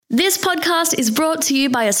This podcast is brought to you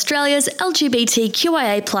by Australia's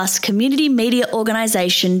LGBTQIA+ community media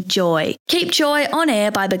organisation, Joy. Keep Joy on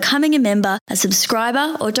air by becoming a member, a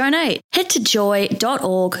subscriber or donate. Head to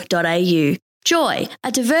joy.org.au. Joy,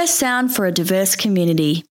 a diverse sound for a diverse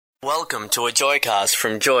community. Welcome to a Joycast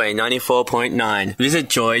from Joy 94.9. Visit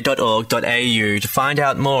joy.org.au to find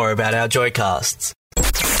out more about our Joycasts.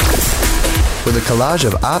 With a collage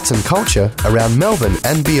of arts and culture around Melbourne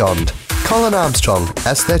and beyond. Colin Armstrong,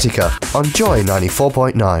 Aesthetica, on Joy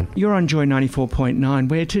 94.9. You're on Joy 94.9,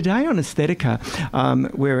 where today on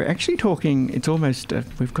Aesthetica, we're actually talking, it's almost,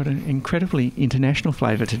 we've got an incredibly international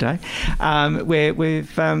flavour today, where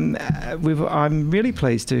I'm really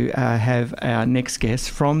pleased to have our next guest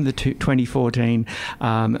from the 2014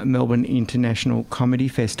 Melbourne International Comedy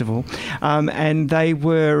Festival. And they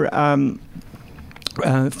were...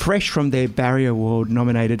 fresh from their Barry Award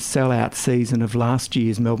nominated sellout season of last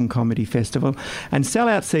year's Melbourne Comedy Festival and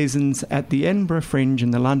sellout seasons at the Edinburgh Fringe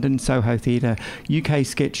and the London Soho Theatre, UK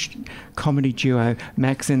sketch comedy duo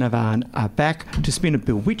Max and Ivan are back to spin a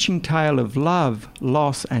bewitching tale of love,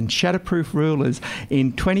 loss and shatterproof rulers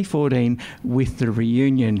in 2014 with The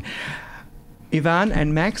Reunion. Ivan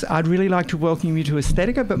and Max, I'd really like to welcome you to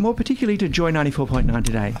Aesthetica, but more particularly to Joy 94.9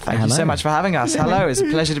 today. Thank you so much for having us. Hello, it's a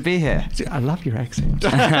pleasure to be here. I love your accent.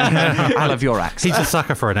 I love your accent. He's a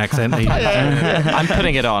sucker for an accent. I'm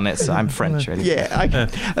putting it on. I'm French, really. Yeah,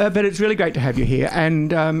 but it's really great to have you here.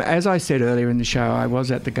 And as I said earlier in the show, I was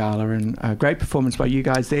at the gala, and a great performance by you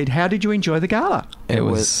guys there. How did you enjoy the gala? It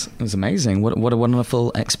was amazing. What a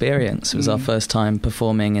wonderful experience. It was our first time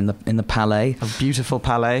performing in the Palais. A beautiful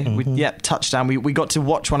Palais. Mm-hmm. We touched down. We got to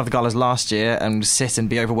watch one of the galas last year and sit and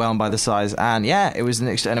be overwhelmed by the size. And yeah, it was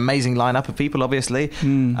an amazing lineup of people, obviously.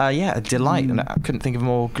 A delight. And I couldn't think of a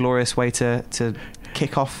more glorious way to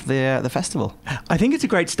kick off the festival. I think it's a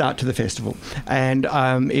great start to the festival, and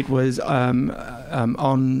it was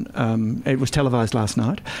it was televised last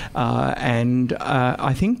night, and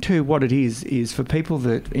I think too what it is for people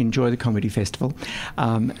that enjoy the comedy festival,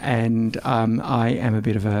 and I am a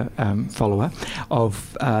bit of a follower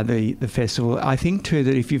of the festival. I think too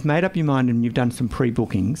that if you've made up your mind and you've done some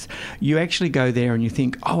pre-bookings, you actually go there and you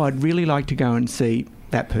think, oh, I'd really like to go and see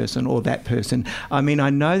that person or that person. I mean, I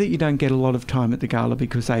know that you don't get a lot of time at the gala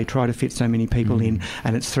because they try to fit so many people in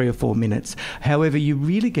and it's 3 or 4 minutes. However, you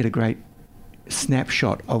really get a great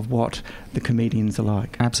snapshot of what the comedians are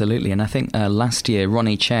like. Absolutely. And I think last year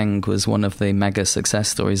Ronnie Cheng was one of the mega success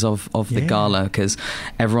stories of the gala, because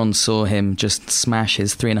everyone saw him just smash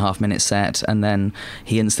his 3.5 minute set, and then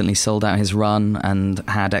he instantly sold out his run and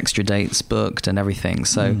had extra dates booked and everything.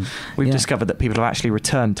 So we've discovered that people have actually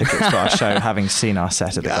returned tickets to our show having seen our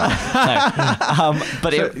set at the gala.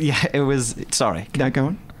 It was sorry. No, go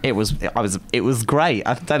on. It was great.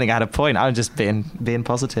 I don't think I had a point. I was just being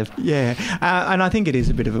positive. Yeah, and I think it is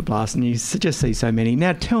a bit of a blast, and you just see so many.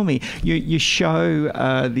 Now, tell me, your show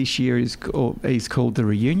this year is called The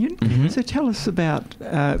Reunion. Mm-hmm. So tell us about,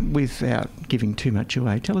 without giving too much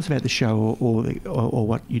away, tell us about the show or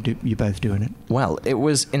what you do. You both do in it. Well, it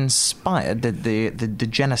was inspired. The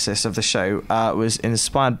genesis of the show was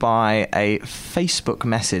inspired by a Facebook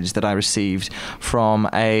message that I received from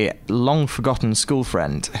a long forgotten school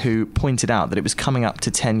friend who pointed out that it was coming up to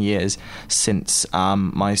 10 years since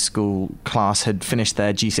my school class had finished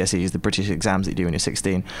their GCSEs, the British exams that you do when you're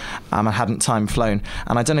 16. I hadn't time flown.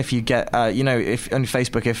 And I don't know if you get, if on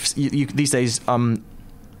Facebook, if you these days...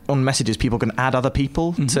 on messages, people can add other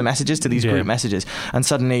people to messages, to these group messages, and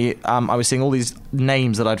suddenly I was seeing all these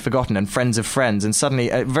names that I'd forgotten and friends of friends, and suddenly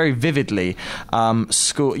very vividly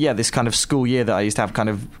this kind of school year that I used to have kind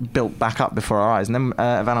of built back up before our eyes. And then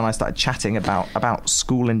Van and I started chatting about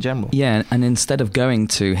school in general. Yeah, and instead of going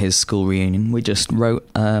to his school reunion, we just wrote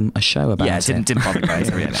a show about it. Yeah, didn't bother going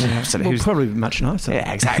to reunion. Well, probably much nicer.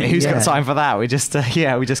 Yeah, exactly. Who's got time for that? We just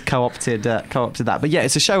co-opted that. But yeah,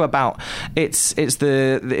 it's a show about it's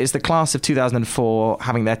the class of 2004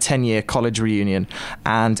 having their 10-year college reunion,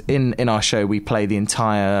 and in our show we play the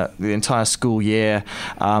entire school year,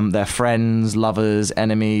 their friends, lovers,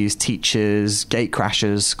 enemies, teachers, gate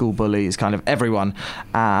crashers, school bullies, kind of everyone,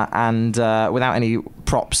 and without any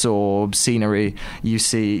props or scenery, you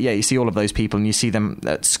see all of those people, and you see them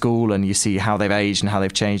at school, and you see how they've aged and how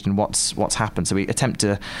they've changed and what's happened. So we attempt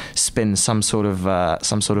to spin some sort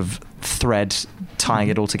of thread tying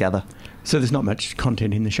it all together. So there's not much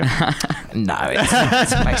content in the show. No,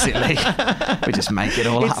 it's basically we just make it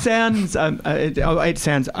all It up. sounds it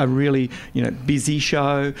sounds a really busy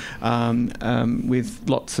show with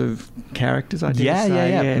lots of characters. I dare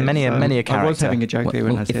say. Many a character. I was having a joke there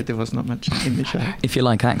when I said there was not much in the show. If you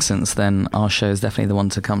like accents, then our show is definitely the one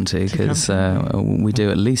to come to, because we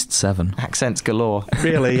do at least 7 accents galore.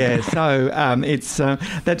 Really, yeah. So it's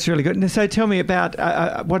that's really good. So tell me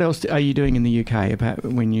about what else are you doing in the UK? About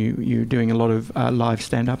when you're doing a lot of live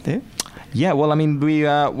stand up there. Yeah, well, I mean, we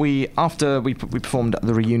after we performed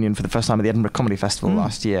the reunion for the first time at the Edinburgh Comedy Festival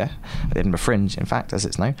last year, at the Edinburgh Fringe, in fact, as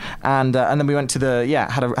it's known, and then we went to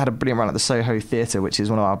had a brilliant run at the Soho Theatre, which is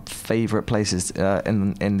one of our favourite places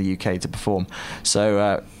in the UK to perform.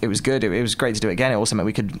 So it was good. It was great to do it again. It also meant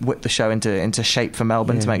we could whip the show into shape for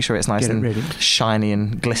Melbourne to make sure it's nice and shiny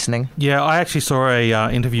and glistening. Yeah, I actually saw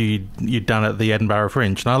a interview you'd done at the Edinburgh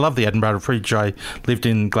Fringe, and I love the Edinburgh Fringe. I lived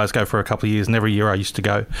in Glasgow for a couple of years, and every year I used to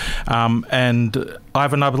go. And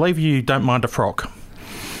Ivan, I believe you don't mind a frock.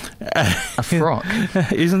 A frock?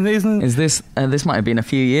 Is this might have been a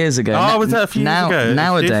few years ago. Oh, was that a few years ago?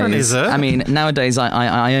 Nowadays, is it? I mean, nowadays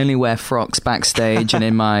I only wear frocks backstage and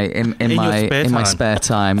in my spare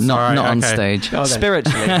time, not on stage.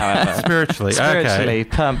 Spiritually, however. Spiritually,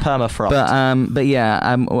 perma frock. But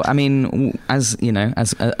yeah, I mean, as you know,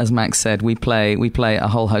 as Max said, we play a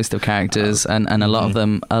whole host of characters, and a lot of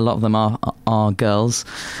them are girls,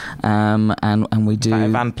 and we do.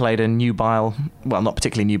 Van played a nubile, well, not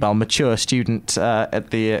particularly nubile, mature student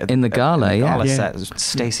at the gala set.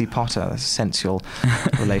 Stacey Potter, a sensual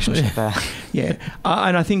relationship there. Yeah,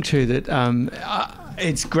 and I think too that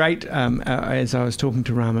it's great. As I was talking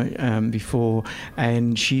to Rama before,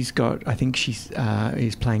 and she's got, I think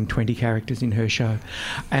is playing 20 characters in her show,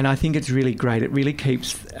 and I think it's really great. It really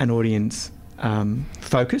keeps an audience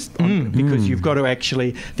focused on, because you've got to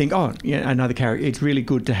actually think, another character. It's really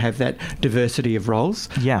good to have that diversity of roles.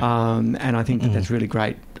 Yeah. And I think that's really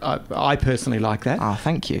great. I personally like that. Oh,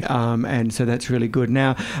 thank you. And so that's really good.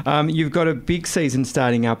 Now, you've got a big season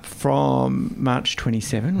starting up from March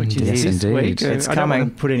 27, which is this week. It's I coming. don't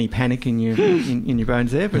want to put any panic in your in your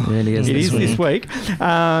bones there, but it really is. It is this week.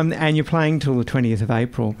 And you're playing till the 20th of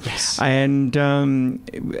April. Yes. And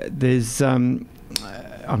there's... I'm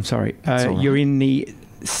sorry. You're in the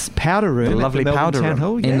powder room, the lovely powder Town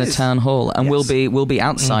Hall, in the town hall, and we'll be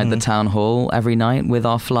outside the town hall every night with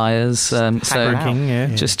our flyers. So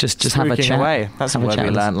just have a chat. Away. That's a word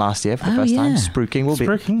we learned last year for the first time. Spruiking will be.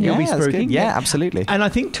 You'll be spruiking. Yeah, absolutely. And I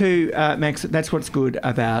think too, Max, that's what's good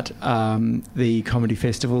about the comedy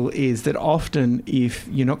festival, is that often if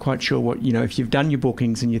you're not quite sure what if you've done your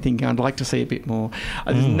bookings and you're thinking I'd like to see a bit more,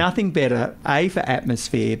 there's nothing better, A, for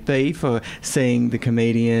atmosphere, B, for seeing the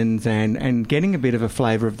comedians and getting a bit of a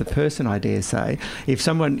flavour of the person, I dare say. If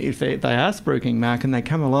they are spruiking, Mark, and they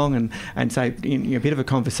come along and say in a bit of a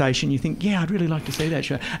conversation, you think, I'd really like to see that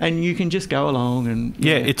show, and you can just go along and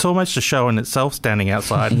it's almost a show in itself, standing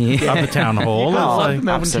outside of the town hall.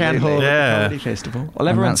 Melbourne Town Hall, the Comedy Festival. Well,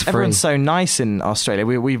 everyone's so nice in Australia.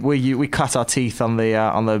 We cut our teeth on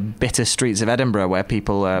the bitter streets of Edinburgh, where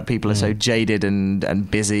people are so jaded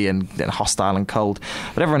and busy and hostile and cold.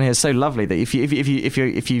 But everyone here is so lovely that if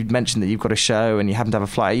you mention that you've got a show and you happen to have a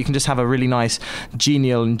flyer, you can just have a really nice,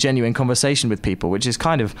 genial and genuine conversation with people, which is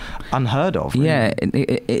kind of unheard of. Really. Yeah,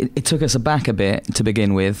 it took us aback a bit to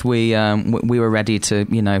begin with. We were ready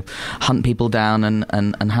to hunt people down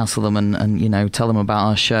and hassle them and tell them about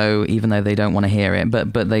our show, even though they don't want to hear it.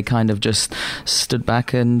 But they kind of just stood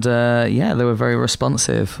back and they were very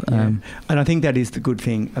responsive. And I think that is the good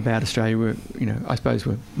thing about Australia. We're I suppose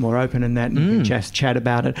we're more open in that, and we can just chat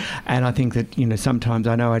about it. And I think that sometimes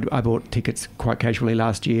I know I bought tickets quite casually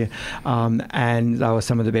last year, and they were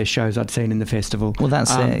some of the best shows I'd seen in the festival. Well,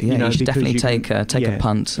 that's it. Yeah, you should definitely take a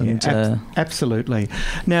punt. Absolutely.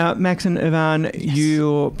 Now, Max and Ivan,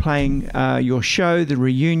 you're playing your show, The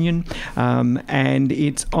Reunion, and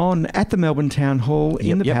it's on at the Melbourne Town Hall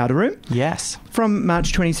in the Powder Room. Yes. From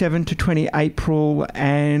March 27 to 20 April,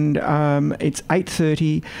 and it's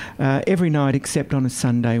 8:30 every night except on a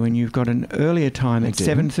Sunday when you've got an earlier time at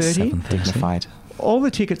 7:30. Dignified. All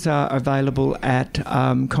the tickets are available at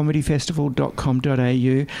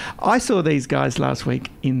comedyfestival.com.au. I saw these guys last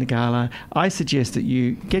week in the gala. I suggest that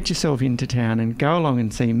you get yourself into town and go along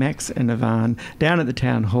and see Max and Ivan down at the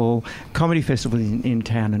town hall. Comedy Festival in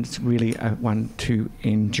town, and it's really one to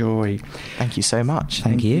enjoy. Thank you so much.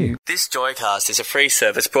 Thank you. This Joycast is a free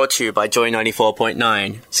service brought to you by Joy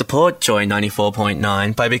 94.9. Support Joy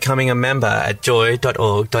 94.9 by becoming a member at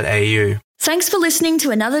joy.org.au. Thanks for listening to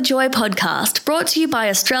another Joy podcast brought to you by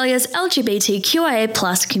Australia's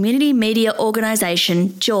LGBTQIA+ community media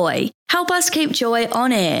organisation, Joy. Help us keep Joy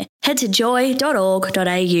on air. Head to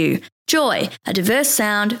joy.org.au. Joy, a diverse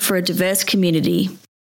sound for a diverse community.